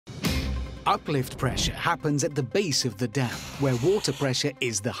Uplift pressure happens at the base of the dam, where water pressure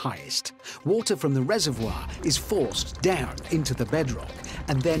is the highest. Water from the reservoir is forced down into the bedrock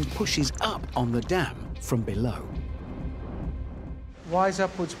and then pushes up on the dam from below. Why is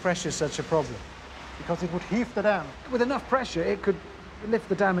upwards pressure such a problem? Because it would heave the dam. With enough pressure, it could lift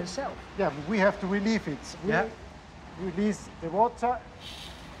the dam itself. Yeah, but we have to relieve it. We release the water,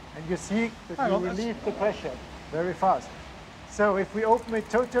 and you see that we relieve the pressure very fast. So if we open it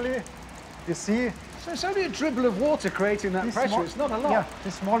totally, you see... So it's only a dribble of water creating that pressure, it's not a lot. Yeah,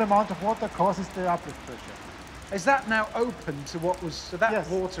 this small amount of water causes the uplift pressure. Is that now open to what was... So that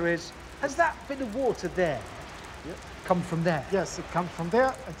water is... Has that bit of water there come from there? Yes, it comes from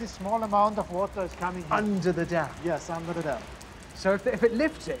there, and this small amount of water is coming here. Under the dam? Yes, under the dam. So if it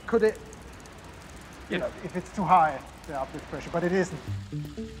lifts it, could it... You know, if it's too high, the uplift pressure, but it isn't.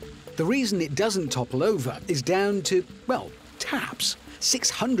 The reason it doesn't topple over is down to, well, taps.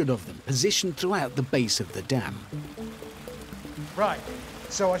 600 of them positioned throughout the base of the dam. Right,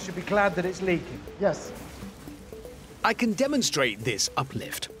 so I should be glad that it's leaking. Yes. I can demonstrate this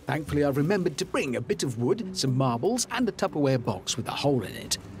uplift. Thankfully, I've remembered to bring a bit of wood, some marbles, and a Tupperware box with a hole in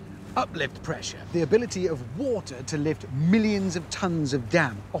it. Uplift pressure, the ability of water to lift millions of tons of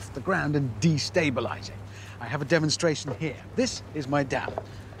dam off the ground and destabilise it. I have a demonstration here. This is my dam.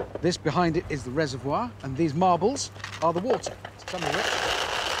 This behind it is the reservoir, and these marbles are the water, some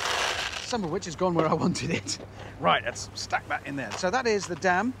of which has gone where I wanted it. Right, let's stack that in there. So that is the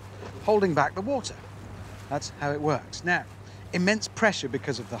dam holding back the water. That's how it works. Now, immense pressure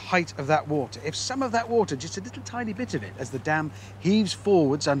because of the height of that water. If some of that water, just a little tiny bit of it, as the dam heaves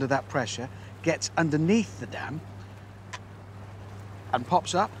forwards under that pressure, gets underneath the dam and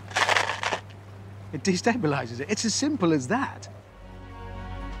pops up, it destabilises it. It's as simple as that.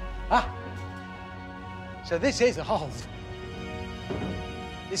 Ah, so this is a hold.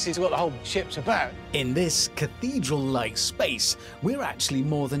 This is what the whole ship's about. In this cathedral-like space, we're actually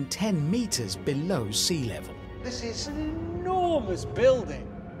more than 10 metres below sea level. This is an enormous building.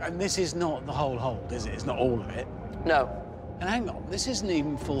 And this is not the whole hold, is it? It's not all of it. No. And hang on, this isn't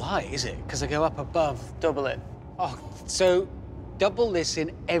even full height, is it? Because I go up above. Double it. Oh, so double this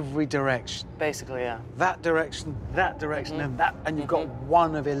in every direction. Basically, yeah. That direction, and that, and you've got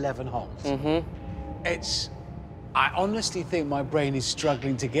one of 11 holes. It's... I honestly think my brain is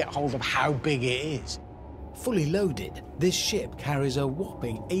struggling to get hold of how big it is. Fully loaded, this ship carries a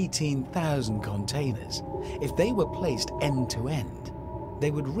whopping 18,000 containers. If they were placed end to end,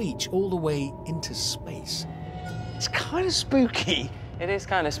 they would reach all the way into space. It's kind of spooky. It is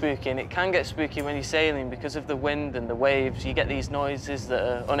kind of spooky, and it can get spooky when you're sailing because of the wind and the waves. You get these noises that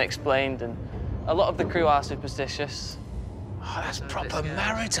are unexplained, and a lot of the crew are superstitious. Oh, that's proper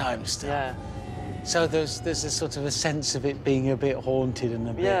maritime stuff. Yeah. So there's a sort of a sense of it being a bit haunted and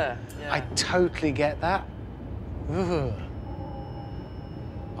a bit... Yeah. I totally get that. Ugh.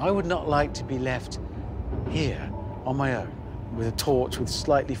 I would not like to be left here on my own with a torch with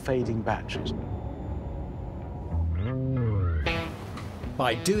slightly fading batteries.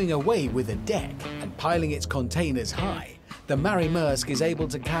 By doing away with a deck and piling its containers high, the Mary Maersk is able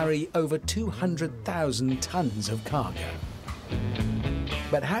to carry over 200,000 tons of cargo.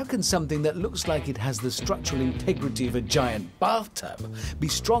 But how can something that looks like it has the structural integrity of a giant bathtub be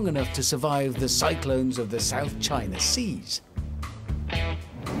strong enough to survive the cyclones of the South China Seas?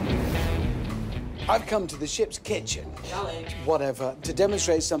 I've come to the ship's kitchen, whatever, to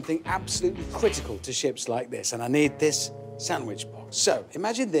demonstrate something absolutely critical to ships like this, and I need this sandwich box. So,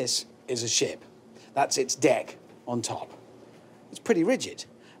 imagine this is a ship. That's its deck on top. It's pretty rigid,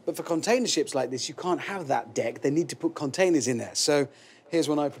 but for container ships like this, you can't have that deck. They need to put containers in there. So, here's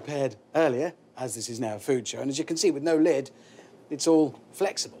one I prepared earlier, as this is now a food show, and as you can see, with no lid, it's all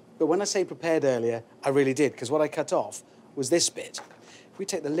flexible. But when I say prepared earlier, I really did, because what I cut off was this bit. If we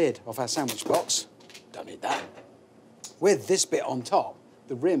take the lid off our sandwich box, don't need that, with this bit on top,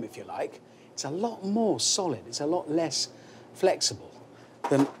 the rim, if you like, it's a lot more solid, it's a lot less flexible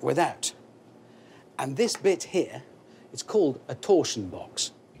than without. And this bit here, it's called a torsion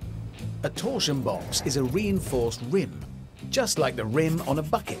box. A torsion box is a reinforced rim, just like the rim on a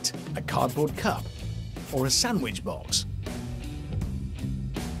bucket, a cardboard cup, or a sandwich box.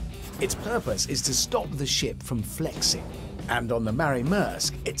 Its purpose is to stop the ship from flexing. And on the Mary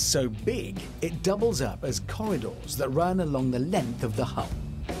Maersk, it's so big, it doubles up as corridors that run along the length of the hull.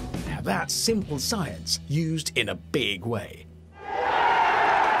 Now that's simple science used in a big way.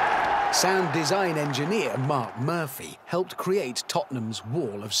 Sound design engineer Mark Murphy helped create Tottenham's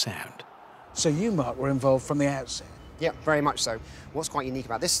wall of sound. So you, Mark, were involved from the outset? Yeah, very much so. What's quite unique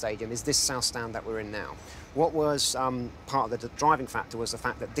about this stadium is this south stand that we're in now. What was part of the driving factor was the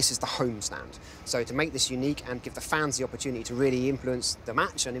fact that this is the home stand. So to make this unique and give the fans the opportunity to really influence the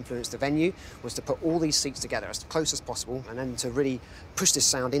match and influence the venue was to put all these seats together as close as possible and then to really push this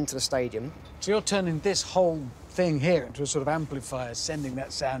sound into the stadium. So you're turning this whole thing here into a sort of amplifier, sending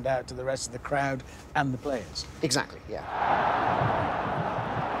that sound out to the rest of the crowd and the players? Exactly, yeah.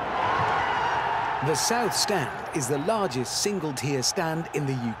 The South Stand is the largest single-tier stand in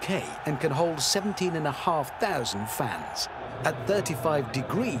the UK and can hold 17,500 fans. At 35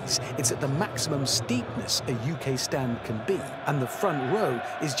 degrees, it's at the maximum steepness a UK stand can be, and the front row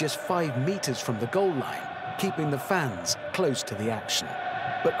is just 5 metres from the goal line, keeping the fans close to the action.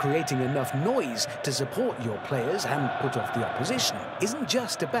 But creating enough noise to support your players and put off the opposition isn't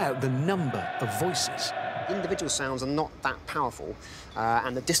just about the number of voices. Individual sounds are not that powerful,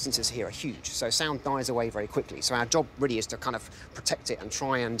 and the distances here are huge, so sound dies away very quickly. So our job really is to kind of protect it and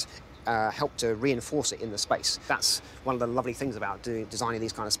try and help to reinforce it in the space. That's one of the lovely things about designing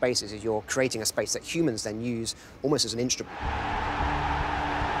these kind of spaces, is you're creating a space that humans then use almost as an instrument.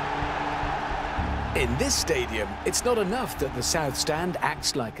 In this stadium, it's not enough that the South Stand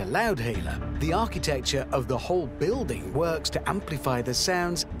acts like a loudhailer. The architecture of the whole building works to amplify the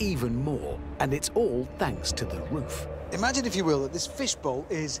sounds even more, and it's all thanks to the roof. Imagine, if you will, that this fishbowl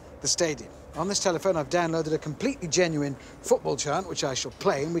is the stadium. On this telephone, I've downloaded a completely genuine football chant, which I shall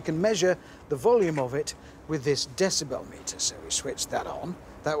play, and we can measure the volume of it with this decibel meter. So we switch that on.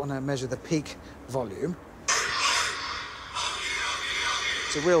 That will now measure the peak volume.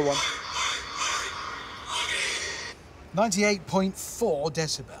 It's a real one. 98.4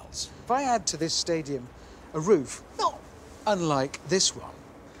 decibels. If I add to this stadium a roof, not unlike this one,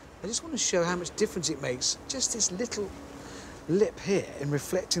 I just want to show how much difference it makes, just this little lip here, in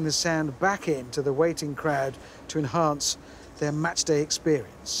reflecting the sound back into the waiting crowd to enhance their matchday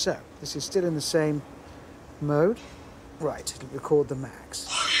experience. So, this is still in the same mode. Right, it'll record the max.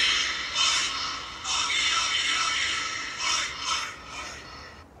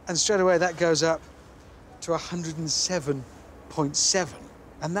 And straight away that goes up to 107.7.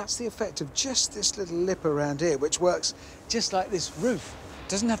 And that's the effect of just this little lip around here, which works just like this roof. It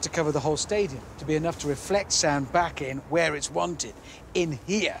doesn't have to cover the whole stadium to be enough to reflect sound back in where it's wanted, in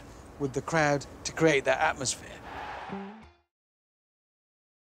here, with the crowd, to create that atmosphere.